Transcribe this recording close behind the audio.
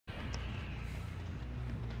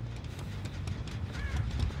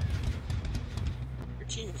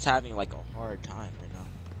Everyone's having like a hard time right now.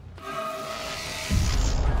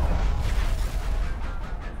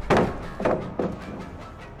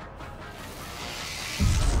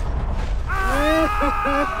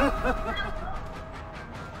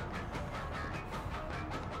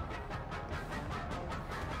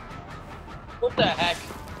 What the heck?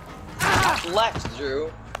 Left,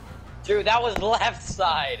 Drew. Drew, that was left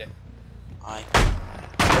side. I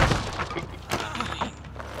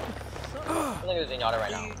think there's Zenyatta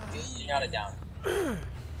right now. Zenyatta down.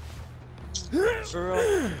 For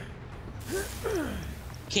real?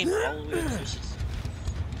 Came all the way to fishes.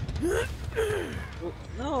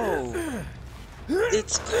 No!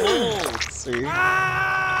 It's cold, sir. Yes,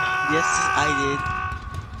 I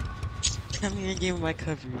did. Come here and give me my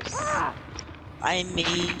covers. I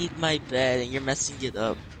made my bed and you're messing it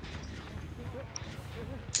up.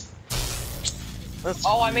 That's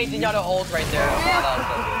Oh, I made Zenyatta ult right there. Oh, that was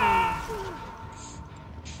so good.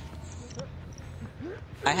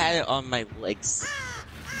 I had it on my legs.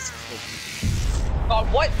 God,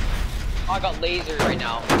 what? Oh, I got lasered right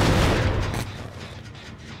now.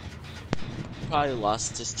 Probably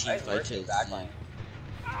lost this team fight Mercy to backline.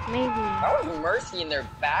 Maybe. That was Mercy in their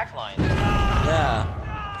backline. Yeah.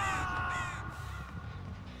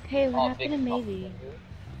 Hey, what Oh, happened to big maybe?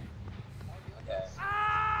 Okay.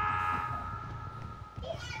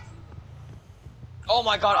 Oh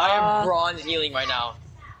my god, I am bronze healing right now.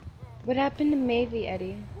 What happened to maybe,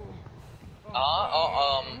 Eddie?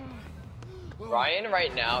 Ryan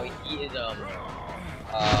right now, he is,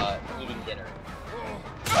 eating dinner.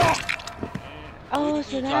 Oh,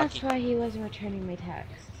 so that's why he wasn't returning my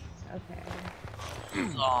texts. Okay.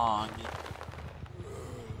 Long.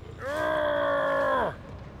 I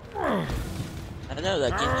know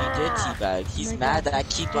that Genji did teabag. He's mad that I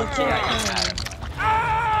keep on killing him.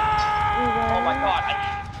 Oh my god,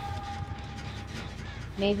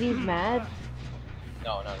 Maybe he's mad?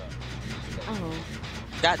 No. Oh.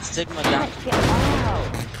 Got Sigma down. Get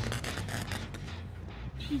out!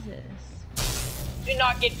 Jesus. Did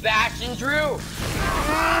not get bashed, Drew!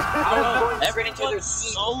 I was going straight into their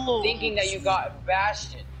team, thinking that you got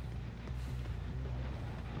Bastion.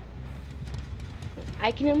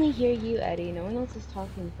 I can only hear you, Eddie. No one else is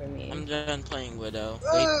talking for me. I'm done playing Widow.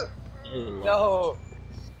 No.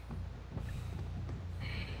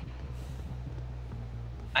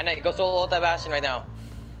 I know, go solo ult that Bastion right now.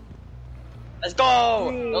 Let's go!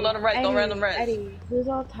 Hey, don't let him rest, don't random rest. Eddie, who's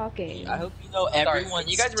all talking? I hope you know Sorry, everyone's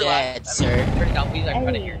you guys dead, relax. sir. Turn it down, please, I'm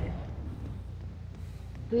trying to hear.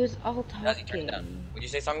 Who's all Jazzy, turn it talking? down. What'd you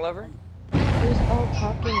say, Song Lover? Who's all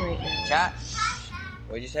talking right now? Chat.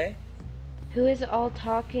 What'd you say? Who is all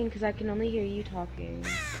talking? Because I can only hear you talking.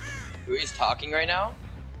 Who is talking right now?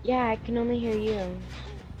 Yeah, I can only hear you.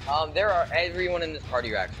 There are everyone in this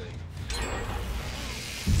party actually.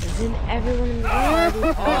 Isn't everyone in the party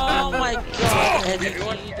Oh my god,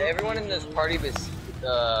 Everyone in this party is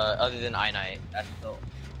other than I-Night. That's the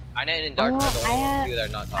I-Night and Dark are the only two that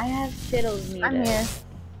are not talking. I have Fiddles muted. I'm here.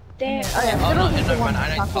 Damn. Oh yeah, Oh no, Fiddles is the one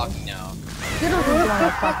I-Night's that's talking talking. now. Fiddles is the one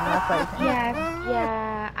that's talking, that's why he's saying.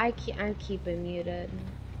 Yeah, I'm keeping muted.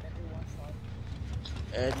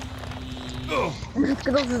 Eddie.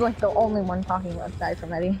 Fiddles is like the only one talking aside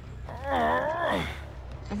from Eddie.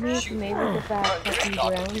 I think maybe get that fucking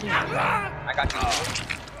ground. I got you.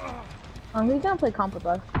 He's gonna play comp with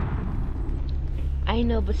us. I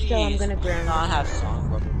know, but still, I'm gonna ground Not him. have song,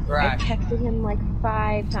 bro. I texted him like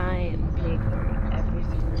 5 times, and he ignored every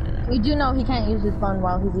single one of them. You do know he can't use his phone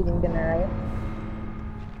while he's eating dinner,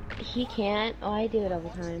 right? He can't? Oh, I do it all the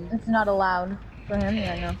time. It's not allowed for him,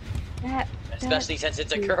 yeah, no. Especially since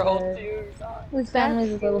it's a girl, too. His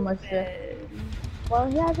family's a little more strict. Well,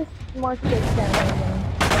 he has a more strict family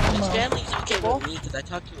than His most family's okay people. with me because I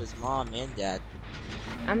talked to his mom and dad.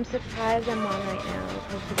 I'm surprised I'm on right now,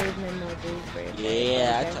 because today's my mother's birthday.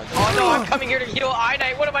 Yeah, I talked to Oh no, I'm coming here to heal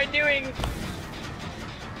I-Night. What am I doing?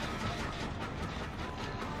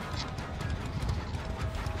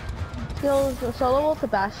 Skills solo ult to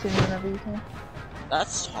Bastion whenever you can.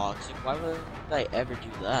 That's toxic. Why would I ever do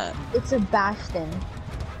that? It's a Bastion.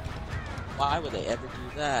 Why would I ever do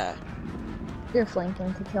that? You're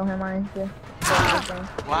flanking to kill him, aren't you?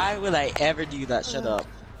 Why would I ever do that? Shut up.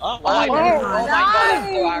 Oh, Oh my god, that's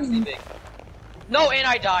so nice. actually big. No, and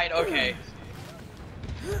I died. Okay.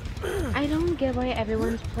 I don't get why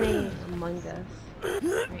everyone's playing Among Us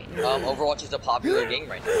right now. Overwatch is a popular game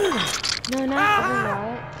right now. No, not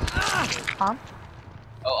Overwatch. Huh?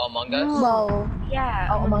 Oh, Among Us? No. Well, Yeah.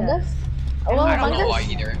 oh, Among Us? Oh, well, I don't Among know Us?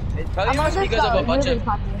 why either. It's probably Among just Us because of a is bunch really of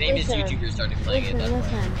popular. famous Listen, YouTubers started playing it. That's why.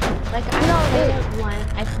 Listen. Like, I played it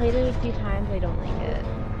once. I played it a few times. I don't like it.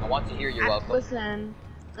 I want to hear your welcome. Listen.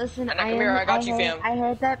 Listen, Anna, come here, I got you, fam. I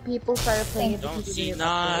heard that people started playing it Don't because see of the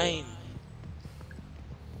update. 9.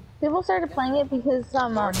 People started playing it because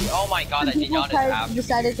Oh my god, that people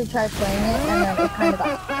decided to try playing it, and then it kind of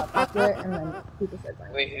got popular, and then people started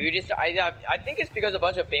playing Wait, who just? I think it's because a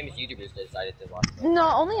bunch of famous YouTubers decided to watch it. it.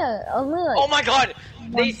 No, only like. Oh my god!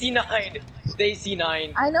 They C9! They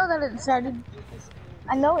C9! I know that it started.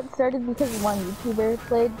 I know it started because one YouTuber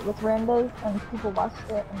played with randos, and people watched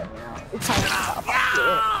it, and then it kind of got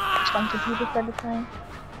popular. A bunch of people started playing.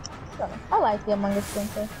 So, I like the Among Us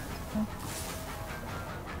gameplay.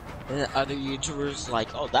 And other YouTubers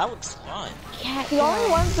like, oh, that looks fun. The only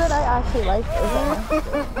ones that I actually like is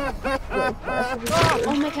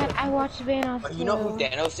Oh my god, I watched Vanos too. You know who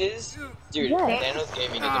Thanos is? Dude, Yes. Thanos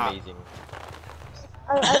Gaming is amazing.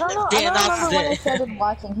 I don't know. I don't Thanos remember when I did. started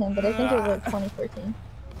watching him, but I think it was like 2013.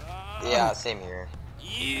 Yeah, same here.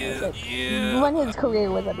 When his career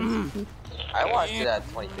was at its peak. I watched it at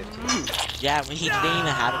 2015. Yeah, when he didn't even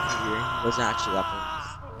have a career, he wasn't actually up on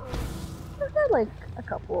I had like a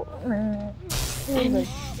couple. I'm Like, couple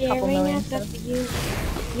staring million at the view.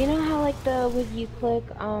 You know how like when you click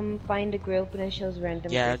find a group and it shows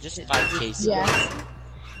random. Yeah, groups just to- 5K. Yeah.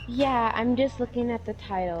 Yeah, I'm just looking at the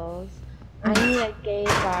titles. I need a gay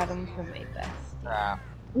bottom for my best.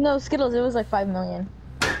 No, Skittles, it was like 5 million.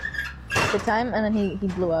 At the time, and then he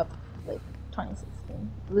blew up. Like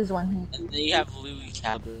 2016. It was one he. And then you have Louis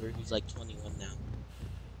Cabler, who's like 21 now.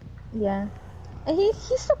 Yeah. And he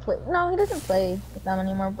still play. No, he doesn't play with them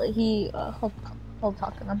anymore, but he'll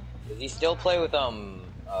talk to them. Does he still play with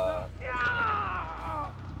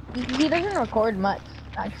He doesn't record much,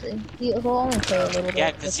 actually. He'll only play a little bit. Yeah,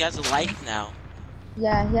 because he has a life now.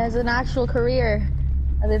 Yeah, he has an actual career,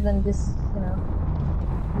 other than just,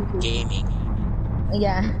 YouTube. Gaming.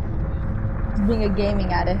 Yeah. Just being a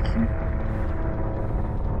gaming addict.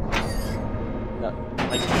 No,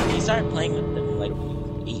 like, he started playing with them like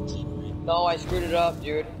when he was 18, right? No, I screwed it up,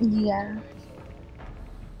 dude. Yeah.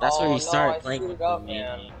 That's where he I started playing screwed with it up, them,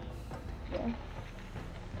 man. Yeah.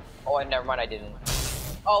 Oh, and never mind, I didn't.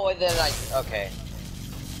 Oh, and then okay.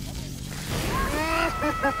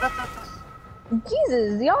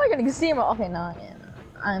 Jesus, y'all are gonna see him. Okay, no, yeah, no.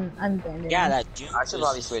 I'm banned. Yeah, that Doom. I should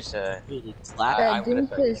probably switch to. Really I slap. would've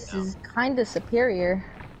Doomfist is kinda superior.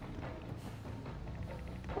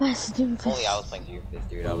 That's Doomfist. Only I was playing Doomfist,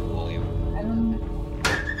 dude. I would bully him.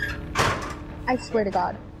 I swear to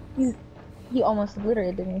God, he almost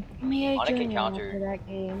obliterated me. May I On a join you counter. for that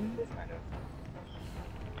game? Kind of.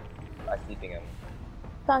 By sleeping him.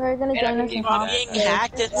 Song, are you gonna And I join can us keep in on I'm class? being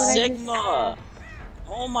hacked at Sigma.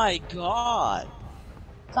 Oh my god.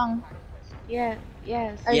 Song, Yeah,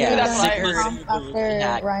 yes. are you Yeah, gonna that's join us Sigma's in class super after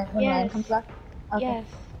hacked. Ryan, when Ryan Yes. comes back? Okay. Yes.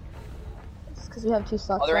 Because we have 2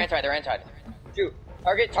 slots. Oh, they're left. anti. Dude,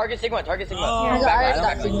 target Sigma, target Sigma. Oh, I Back, got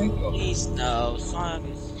back, Sigma. back. please no. Song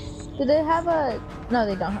is. Do they have a? No,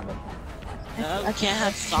 they don't have a. No, you can't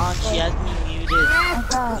have Song. She has me muted. I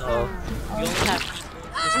thought. No, you only have people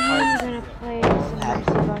in this I'm part. gonna play some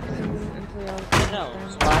Mercy Boxing until y'all No, done.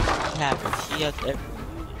 so why she have it? She has everyone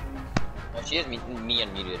muted. No, she has me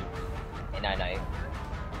unmuted. And I.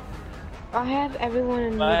 I have everyone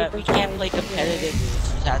in But we can't play competitive.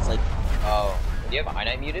 She has like. Oh, do you have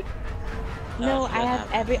I muted? No, she I doesn't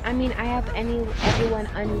have I have everyone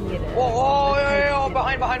unmuted. Whoa, yo,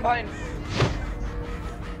 behind.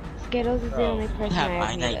 Skittles is the only person have I have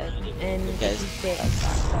I-Night muted, muted and because- he's sick.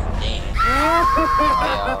 Damn.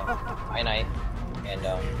 I and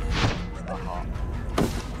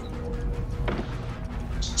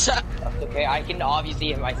that's okay. I can obviously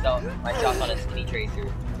hit myself on a skinny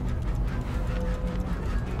tracer.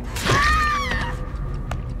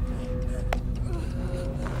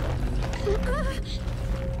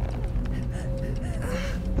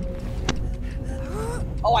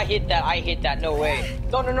 Oh, I hit that. No way.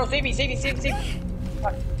 No, save me.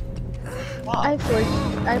 Fuck. I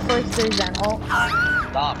forced their Zen ult.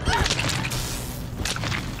 Stop.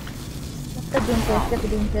 Get the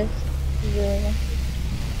Doomfist. Yeah.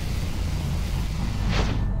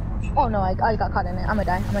 Oh no, I got caught in it. I'm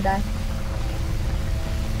gonna die.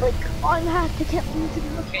 Like, I'm hacked. I can't move to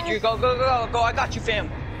the Okay, Drew, go. I got you, fam.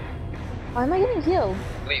 Why am I getting healed?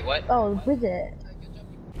 Wait, what? Oh, Bridget.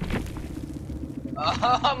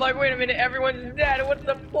 I'm like, wait a minute, everyone's dead. What's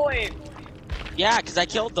the point? Yeah, because I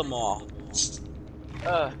killed them all.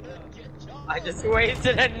 I just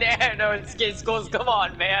wasted a nano in Skulls. Come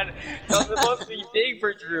on, man. That was supposed to be big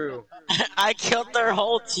for Drew. I killed their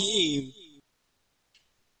whole team.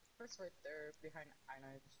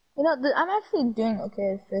 You know, I'm actually doing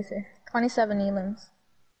okay with this. 27 elims.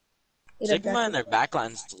 Sigma and their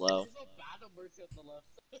backline's low.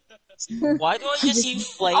 Why do I just see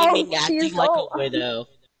Flaming acting like a widow?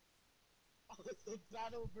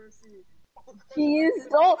 She is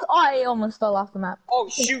so. Oh, I almost fell off the map. Oh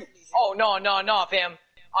shoot! Oh no, fam!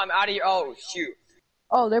 I'm out of here. Oh shoot!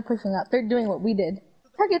 Oh, they're pushing up. They're doing what we did.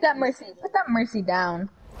 Target that Mercy. Put that Mercy down.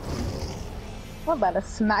 I'm about to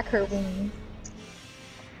smack her wings.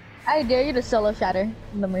 I dare you to solo shatter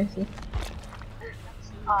the Mercy.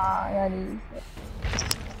 Yeah,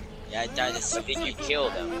 Yeah, I died to But did you kill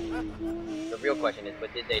them? The real question is,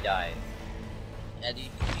 but did they die? Eddie,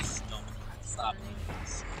 please don't stop me.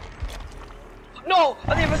 No!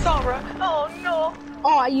 I think it's Sombra! Oh no!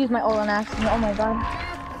 Oh, I used my ult on accident. Oh my god.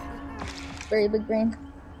 Very big brain.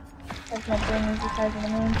 Like my brain is the size of the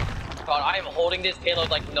moon. God, I am holding this payload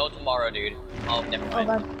like no tomorrow, dude. Oh, never Oh mind.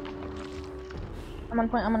 god. I'm on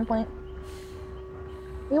point, I'm on point.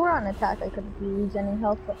 We were on attack, I could be regenerating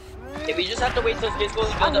health, but... If we just have to wait till Skizko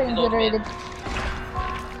I'm builds up getting his own obliterated. man.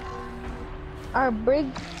 Our brig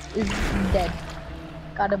is dead.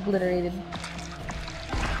 Got obliterated.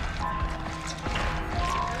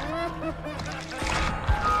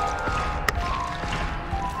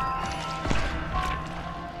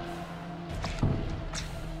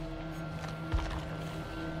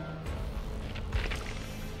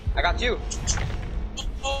 I got you!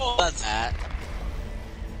 Oh, that's that.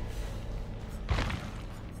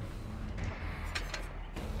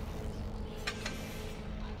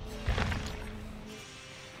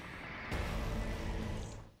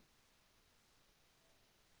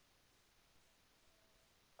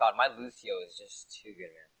 God, my Lucio is just too good,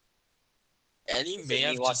 man. Eddie This may is me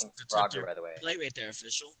have watching just Roger, by the way. play right there,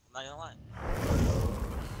 official. I'm not gonna lie.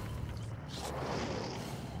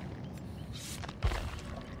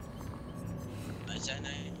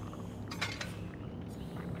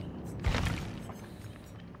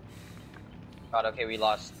 God, okay, we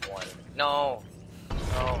lost one. No!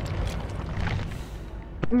 No.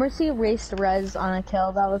 Mercy raced res on a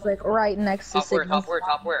kill that was like right next to Top where, Sigma.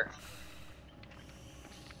 top where?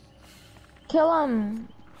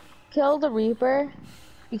 Kill the Reaper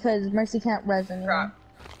because Mercy can't res anymore.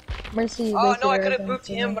 Crap. Mercy. Oh wasted no, I res could have on booped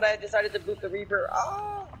Sigma. him, but I decided to boop the Reaper.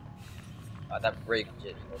 Oh! That break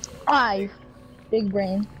shit. Aye, big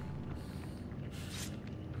brain.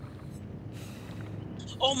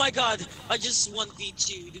 Oh my god, I just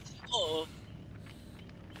 1v2'd. Oh.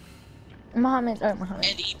 Mohammed.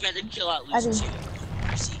 Eddie, you better kill out I Lucio.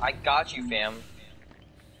 I got you, fam.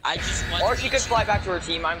 I just want. Or she could fly back to her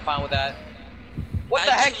team, I'm fine with that. What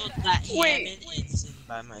the heck? Wait!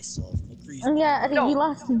 By myself. Yeah, I think No. we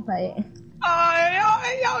lost team fight. Yo!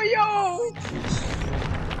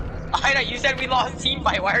 I know, you said we lost team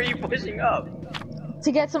fight, why are you pushing up?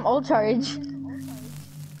 To get some ult charge.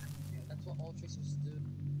 That's what all tracers do.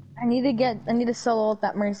 I need to solo ult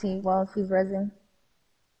that Mercy while she's resin.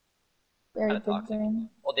 Very Kinda big toxic. brain.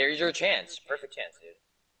 Well, there's your chance. Perfect chance, dude.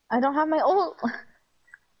 I don't have my ult.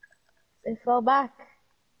 They fell back.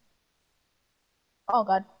 Oh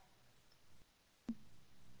god.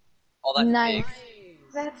 Oh, that's Nice. big.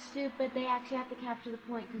 That's stupid. They actually have to capture the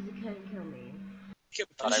point because you couldn't kill me.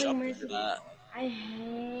 Thought I Hey, got Mercy. that. I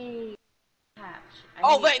hate catch.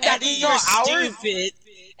 Oh, wait, that's Eddie, not you're ours? stupid.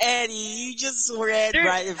 Eddie, you just ran Dude,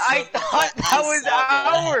 right in front I of thought me. that I was saw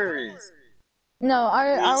that. ours! No,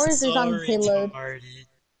 ours is on So payload. retarded.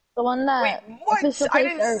 The one that Wait, what? official I plays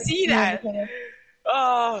didn't are see near that. the payload.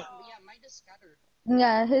 Oh,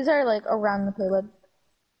 Yeah, his are like around the payload.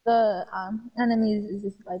 The enemies is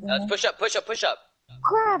just like. let's push up, push up, push up.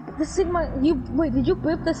 Crap! The Sigma. Wait, did you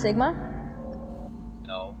boop the Sigma?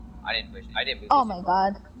 No, I didn't push. I didn't move. Oh my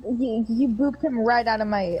god! You booped him right out of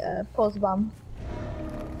my pulse bomb.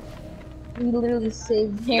 We literally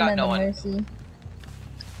saved You him got and no the one. Mercy.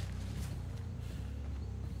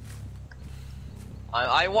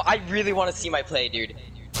 I really want to see my play, dude.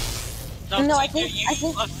 No, I Tiger, think- you I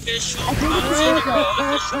think- official. I think I'm it's saying official.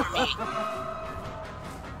 you're official for me.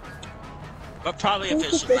 But probably I think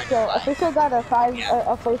official. Like, official. Official got a 5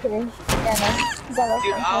 Yeah. a 4-3. Yeah, no. He got a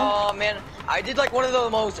Dude, 4-3. oh man, I did like one of the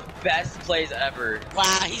most best plays ever. wow,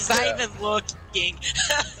 he's not even looking.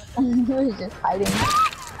 He was just hiding.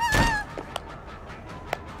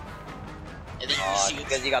 And then Oh, he shoots.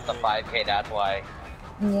 because you got the 5K, that's why.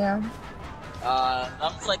 Yeah. That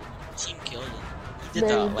was like team killing. You did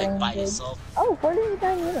Very that like by good. yourself. Oh, 49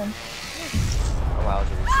 million. Oh wow,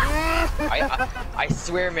 I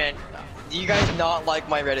swear, man. Do you guys not like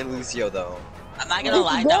my Reddit Lucio though? I'm not gonna It's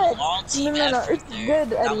lie, good. that all team no, effort it's there. good,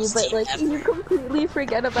 That Eddie, was but team like effort. you completely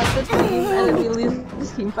forget about the team and then we lose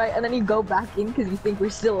this team fight and then you go back in because you think we're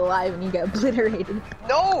still alive and you get obliterated.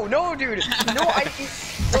 No, dude. No, no.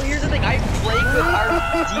 Here's the thing. I'm playing with our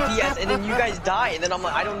DPS, and then you guys die, and then I'm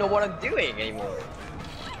like, I don't know what I'm doing anymore.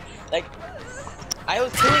 Like, I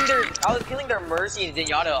was killing their Mercy and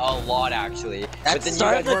Zenyatta a lot actually. At the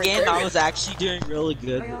start of the game, I was actually doing really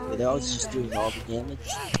good with it. I was just doing all the damage.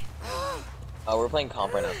 Oh, we're playing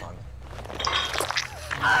comp right now, Song.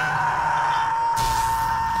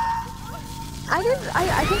 I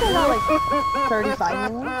think I got like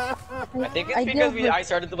 35 million. I think it's because I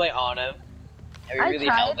started to play Ana. And we really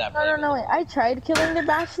held that. No, wait. I tried killing the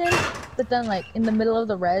Bastion, but then like in the middle of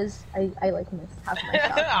the res, I like missed half my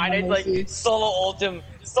shots. I did like solo ultim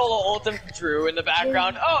Drew in the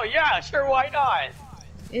background. Oh yeah, sure, why not?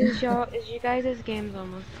 Is you guys' games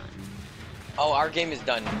almost done? Oh, our game is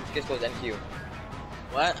done. This goes NQ.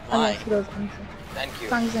 What? Why? NQ.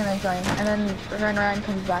 Song's gonna join, and then Ryan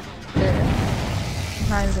comes back.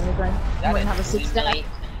 Ryan's gonna join. I'm gonna have a 6-stack.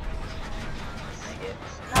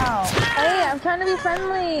 Oh, hey, I'm trying to be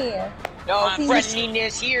friendly. No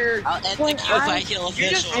friendliness here. I'll end the queue if I kill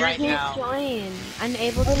official right now. Join.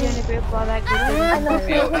 Unable to join a group while that group is I know,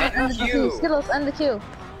 end the queue. Skittles, end the queue.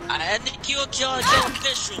 I end the queue, kill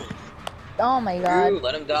official. Oh my god. Drew,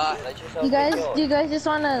 let him die. Let yourself Do you guys just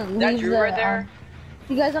wanna leave Drew right there?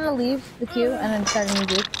 Do you guys wanna leave the queue and then start a new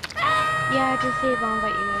group? Yeah, just see if I'll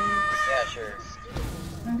invite you in. Yeah, sure.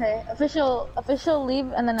 Okay, official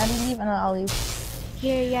leave, and then I leave, and then I'll leave.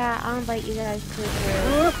 Here, yeah, I'll invite you guys to the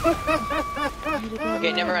group.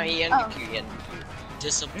 Okay, never mind, he ended the queue again. I was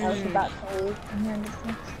Disappointing. about to leave. I'm here in this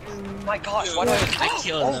one. My gosh, why do I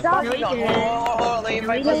killed him? Stop. No, you didn't.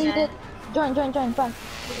 Yeah, you did. Join, fun.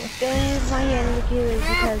 The only reason why he ended the queue is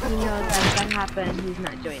because he knows that if that happened, he's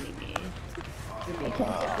not joining me.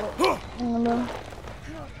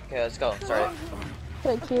 Okay, let's go. Sorry.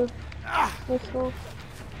 play queue. Let's go.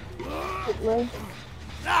 Get low.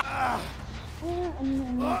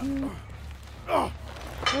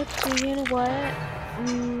 Let's see, you know what?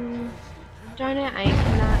 Darn it, I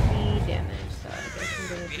cannot be damaged, so I guess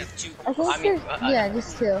I'm gonna do Yeah,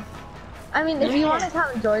 just 2. I mean, if you want to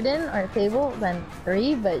count Jordan or Fable, then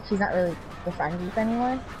 3, but she's not really the friend group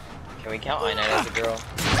anymore. Can we count I-9 as a girl?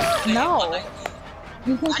 No!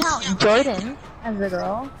 You can count Jordan as a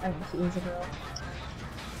girl, and she is a girl.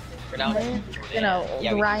 For now, You know,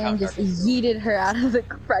 Ryan just yeeted her out of the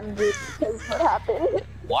friend group because what happened.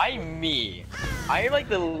 Why me? I am like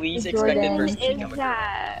the least expected person to come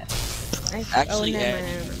that? Actually, I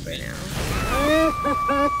remember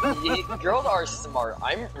now. Girls are smart.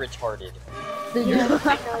 I'm retarded. I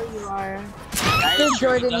know you are. The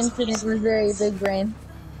Jordan incident was very big brain.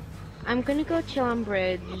 I'm gonna go chill on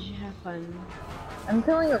bridge. Have fun. I'm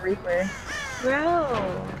killing a Reaper. Bro!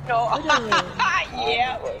 No.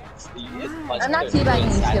 Yeah. I'm not teabagging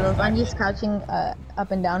these Skittles, I'm just crouching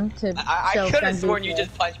up and down to I show could have sworn friendly you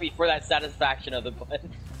just punched me for that satisfaction of the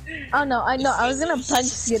button. Oh no, I know. I was gonna punch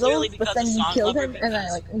Skittles, but then you killed him, and then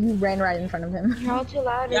like you ran right in front of him. You're all too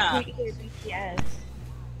loud. Yeah. I can't hear BTS.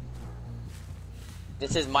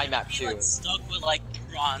 This is my map I'm too. like stuck with like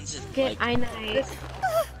bronze and Get like I-9.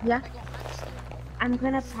 Yeah. I'm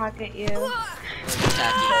gonna pocket you. I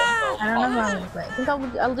don't know how I'm gonna play. I think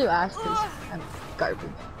I'll do Ash because I'm garbage.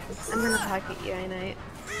 I'm gonna pocket you, I-9.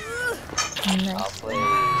 I'll Nice. play.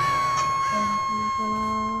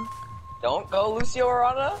 Don't go Lucio or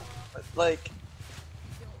Ana. Like.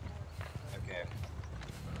 Okay.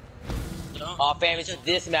 Oh fam, it's just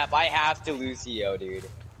this map. I have to Lucio, dude.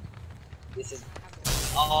 This is.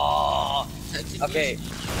 Oh. Okay.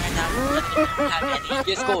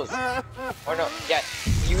 This goes. Or no, yeah.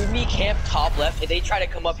 You and me camp top left. If they try to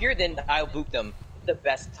come up here, then I'll boot them. It's the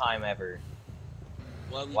best time ever.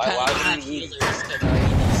 well, we Why kinda would had we healers because our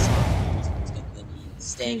healers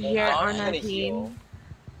staying You're I'm on just our gonna team. heal.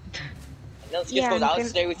 No, let's Yeah, just go. I'm I'll gonna-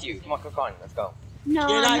 stay with you. Come on, let's go. No,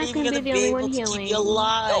 You're I'm not not even gonna be the only one able to healing. keep you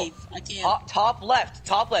alive. I can't. Top left.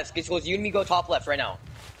 This goes you and me go top left right now.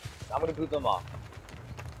 I'm gonna boot them off.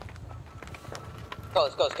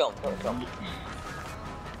 Let's go.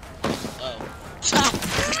 Oh.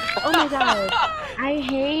 Oh my god. I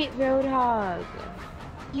hate Roadhog.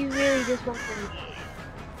 You really just went for me.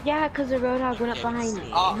 Yeah, because the Roadhog went up behind me.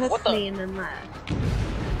 What Hooked the- me and then left.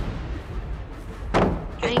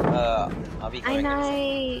 Okay, I'll be going.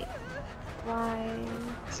 Why?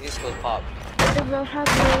 See this goes pop. The Roadhog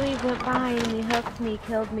literally went behind me, hooked me,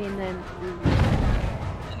 killed me, and then...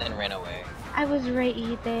 And then ran away. I was right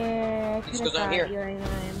there. I This could have goes down got here. you right now,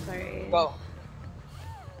 I'm sorry. Go.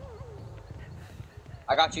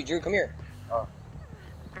 I got you, Drew. Come here. Oh.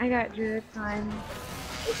 I got Drew this time.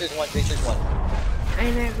 Tracer's one.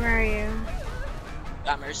 I know, where are you?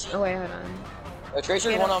 Got Mercy. Oh wait, hold on.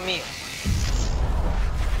 Tracer's Get one up. on me.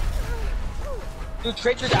 Dude,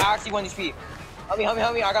 Tracer's actually 1 HP.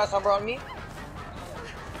 Help me, I got somber on me.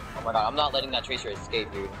 Oh my god, I'm not letting that tracer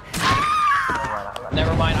escape, dude.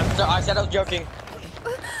 Never mind, I said I was joking.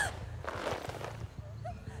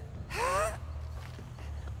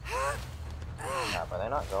 Crap, are they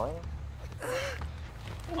not going?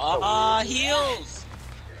 Heals!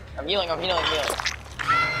 I'm healing.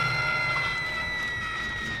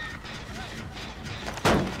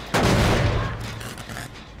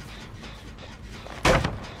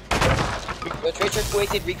 The tracer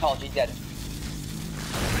wasted recall, she's dead.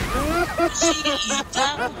 She eat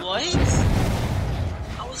that? What?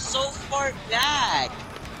 I was so far back.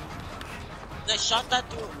 I shot that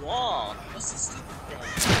through a wall. What's this stupid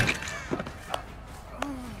thing?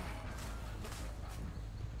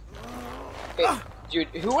 Okay, dude,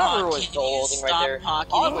 whoever was holding right there.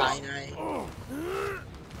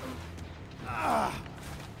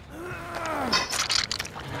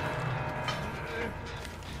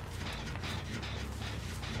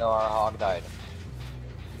 No, our hog died.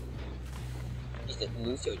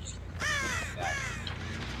 Lucio just back.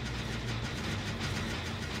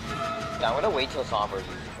 Yeah, I'm gonna wait till Somber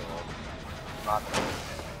uses it. Not gonna.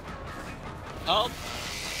 Oh.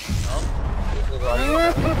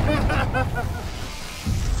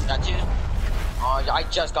 Got you. Oh, I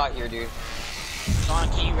just got here, dude. Sean,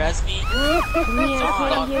 can you res me?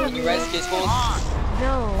 Sean, can you res Giscles?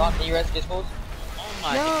 No. Sean, can you res Giscles? Oh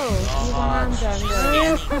my god.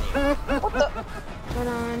 What the? Hold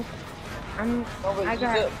on. He's a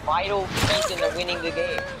vital piece in the winning the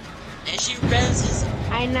game. And she reses.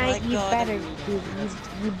 I know you better, dude.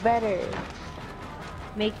 You better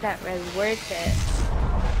make that res worth it.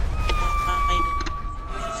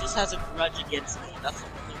 He just has a grudge against me. That's the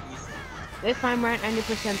only reason. This time we're at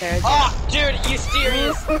 90% there. Oh, dude, you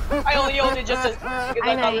serious? I only ulted just because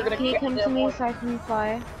I thought we were gonna can you come to me so I can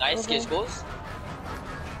fly? Nice, Giscles.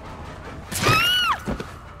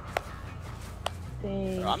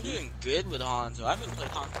 Bro, I'm doing good with Hanzo. I haven't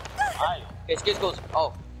played Hanzo. Okay, Giscles.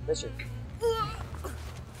 Oh, listen.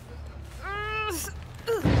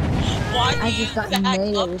 Why I just got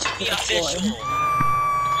nailed to the official?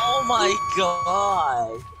 Oh my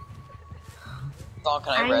god. Don,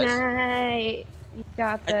 can I res? know. You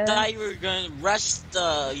got this. I thought you were gonna rush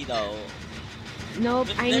the, you know. Nope,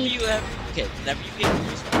 I need. Okay, whenever you get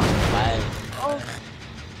close spawn, Oh.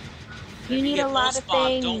 You need a lot of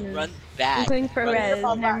things. Don't run back. I'm going for res.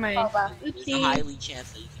 Never mind. There's a highly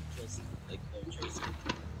chance that you can kill some, like, the tracer.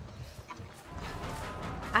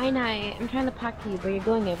 I'm trying to pack you, but you're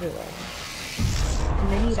going everywhere.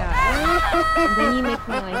 And then you die. And then you make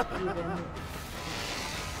my life even.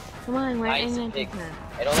 Come on, we're at 99%.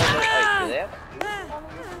 I don't know. Do they have?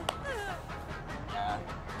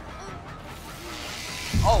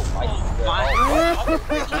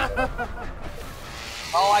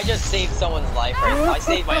 Oh, I just saved someone's life right there. I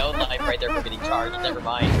saved my own life right there from getting charged. Never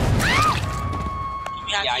mind.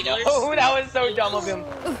 Yeah, I know. Oh, that was so dumb of him.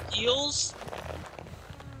 Heals?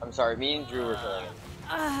 I'm sorry, me and Drew were killing him.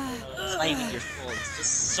 It's not even your fault. It's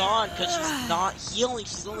just Son, because she's not healing.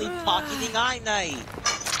 She's only pocketing Eye Knight.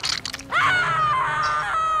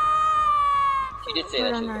 She did say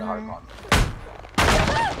that she was in a hard pocket.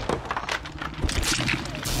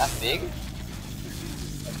 That's big?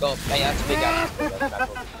 Let's go. Hey, that's a big ass.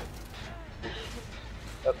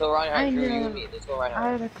 Let's go Reinhardt, Drew, you and me. Let's go Reinhardt.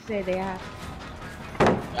 I was about to say they have.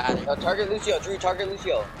 Got it. No, target Lucio, Drew, target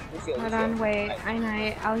Lucio. Hold on, wait.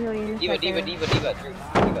 I'll heal you in a Diva, second. Drew,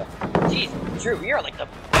 Diva. Jeez, Drew, you're like the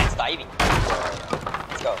best diving.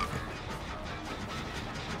 Let's go.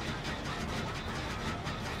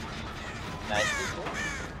 Nice.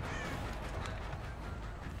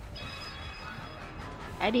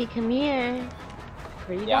 Eddie, come here.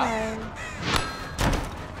 Where you die?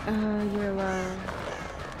 Oh, you're low.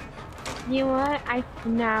 You know what? I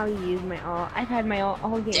now use my ult. I've had my ult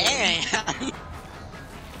all game. Damn!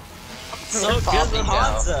 So good with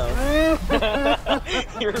Hanzo.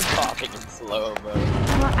 You're popping in slow mode.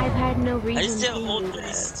 Well, I've had no reason I just did to hold do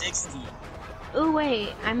this. 360. Oh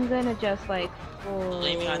wait, I'm gonna just like full.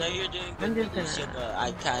 Believe me, I know you're doing good with gonna... Lucio, but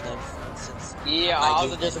I kind of since I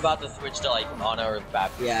was just about to switch to like Ana or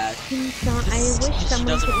Baptiste. Yeah. I wish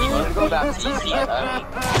someone could really go Baptiste.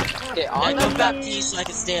 Okay, I go Baptiste so I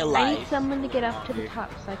can stay alive. I need someone to get up to the top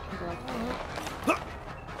so I can go up there.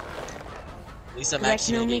 At least I'm I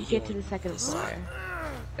actually can only get to the second floor.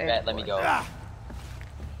 Bet, let me go. Yeah.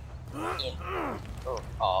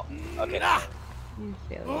 Oh, okay.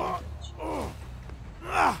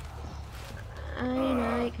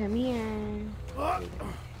 I come here. Well,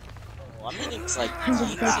 I'm hitting like I'm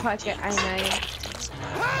just gonna pocket I-9.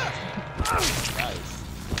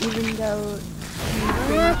 Even though he's going to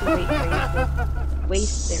wait for you.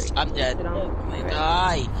 waist there. I'm dead. Sit on Oh my the right.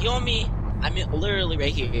 god. Heal me. I'm literally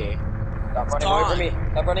right here. Stop running away from me.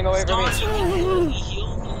 Stop running away from me. Stop, you can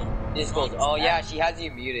heal me. This goes. Oh yeah, she has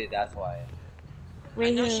you muted. That's why. I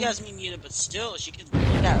Wait, know who? she has me muted, but still, she can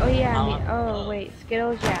look at Oh yeah, how me. I'm Oh low. wait,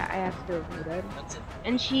 Skittles. Yeah, I have Skittles muted, That's it.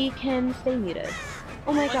 and she can stay muted.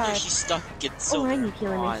 Oh my No wonder god. she's stuck in so Oh, I need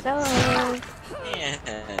healing myself. Man.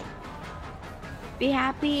 Be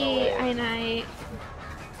happy, No way. I night.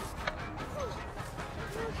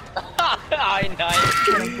 I nice.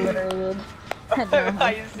 Obliterated.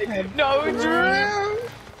 No, Drew.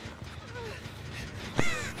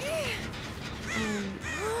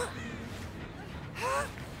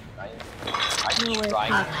 I No keep way,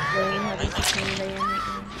 trying. Pop Lane, how does this mean they in right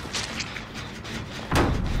now?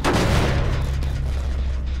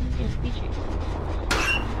 Yes, Beachy.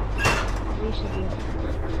 We should be.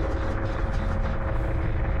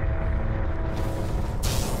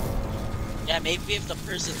 Yeah, maybe if the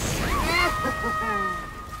person's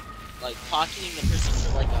like pocketing the person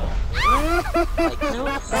for like a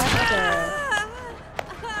No, that's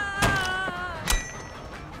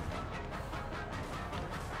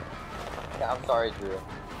Yeah, I'm sorry, Drew.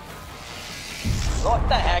 What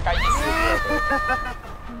the heck? I just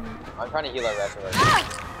I'm trying to heal our restoration.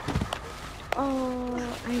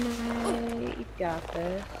 Oh, I know. You got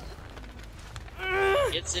this.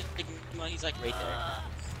 it's he's like right there.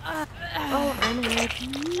 Oh, I know.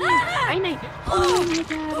 I know. Oh my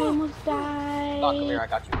god, I almost died. Oh, come here, I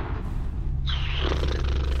got you.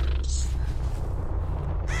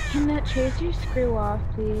 Can that chaser screw off,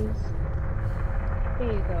 please?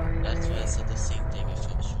 There you go. That's why I Arnold. said the same thing if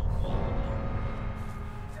it was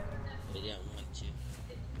but I didn't want to.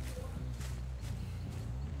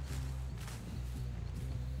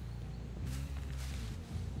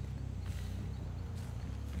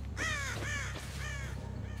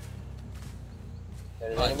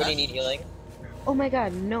 Does anybody need healing? Oh my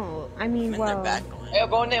god, no. I mean, I'm in well. their back going. Hey,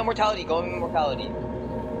 go into immortality. Go into immortality.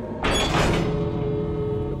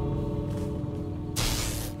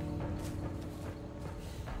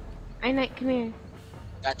 I Night, come here.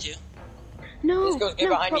 Got you? No, This goes, get no,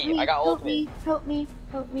 behind help me. I got help ultimate. me,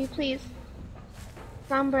 help me, please.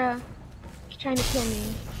 Sombra, you're trying to kill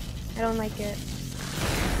me. I don't like it.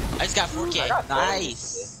 I just got 4K. I got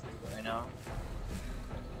Nice. right now.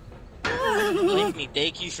 Believe me,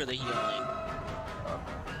 thank you for the healing.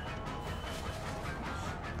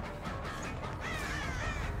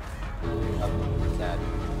 Sad.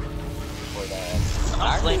 For that.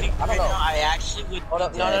 I'm blaming I don't right know. now. I actually would. Hold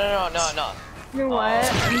up. be No, no, dead. no, no, no. You know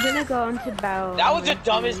what? I'm gonna go into battle. That was the with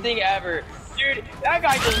dumbest you. thing ever. Dude, that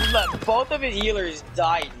guy just let both of his healers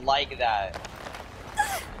die like that.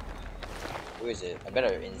 Who is it? I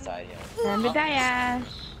better inside him. Time to die, Ash.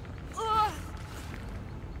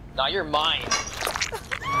 Nah, you're mine.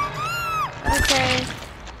 Okay.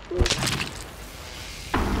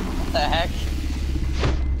 What the heck?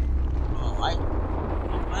 Oh, I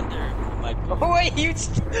wonder who might be. Oh, wait, you.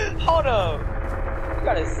 Hold up. You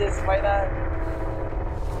got assist by that?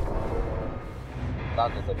 That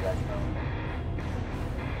was a good guess, though.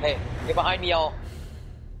 Hey, get behind me, y'all.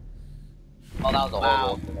 Oh, that was a Wow.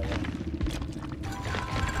 whole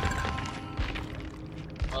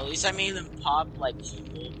Well, at least I made them pop like 2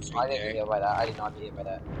 ults I right didn't get there. hit by that. I did not get hit by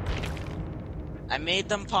that. I made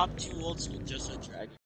them pop 2 ults with just a dragon.